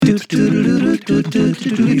That's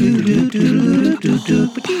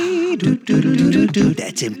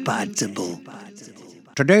impossible.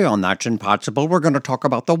 Today on That's Impossible, we're going to talk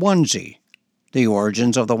about the onesie, the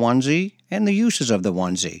origins of the onesie and the uses of the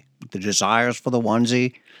onesie, the desires for the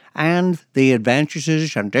onesie, and the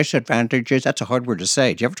advantages and disadvantages. That's a hard word to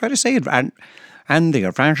say. Do you ever try to say it? And the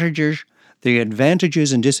advantages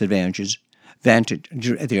and disadvantages.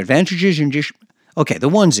 Okay, the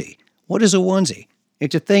onesie. What is a onesie?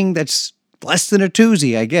 It's a thing that's less than a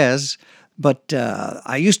twosie, I guess. But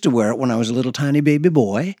I used to wear it when I was a little tiny baby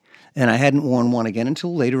boy, and I hadn't worn one again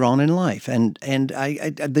until later on in life. And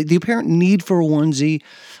the apparent need for a onesie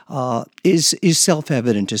is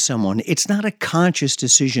self-evident to someone. It's not a conscious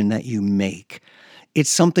decision that you make. It's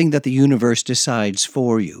something that the universe decides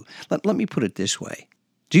for you. Let me put it this way.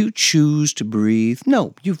 Do you choose to breathe?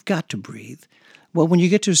 No, you've got to breathe. Well, when you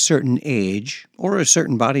get to a certain age, or a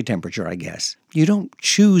certain body temperature, I guess, you don't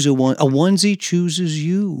choose a onesie chooses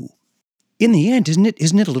you. In the end, isn't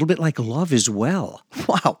it a little bit like love as well?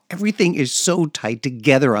 Wow, everything is so tight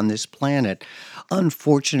together on this planet.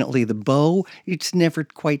 Unfortunately, the bow, it's never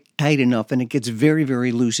quite tight enough, and it gets very,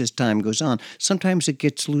 very loose as time goes on. Sometimes it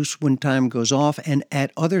gets loose when time goes off, and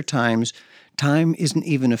at other times, time isn't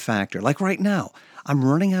even a factor. Like right now, I'm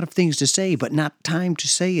running out of things to say, but not time to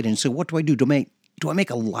say it. And so what do I do? Do I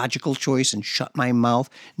make a logical choice and shut my mouth?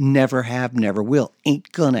 Never have, never will.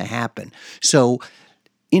 Ain't gonna happen. So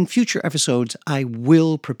in future episodes, I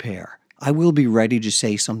will prepare. I will be ready to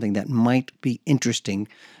say something that might be interesting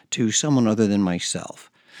to someone other than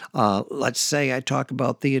myself. Let's say I talk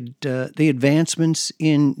about the advancements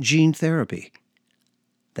in gene therapy.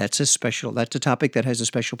 That's a topic that has a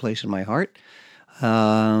special place in my heart.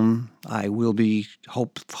 I will be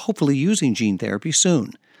hopefully using gene therapy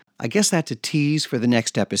soon. I guess that's a tease for the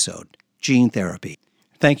next episode, gene therapy.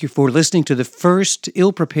 Thank you for listening to the first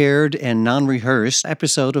ill-prepared and non-rehearsed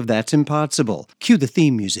episode of That's Impossible. Cue the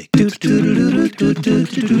theme music.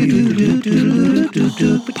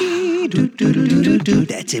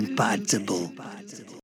 That's impossible.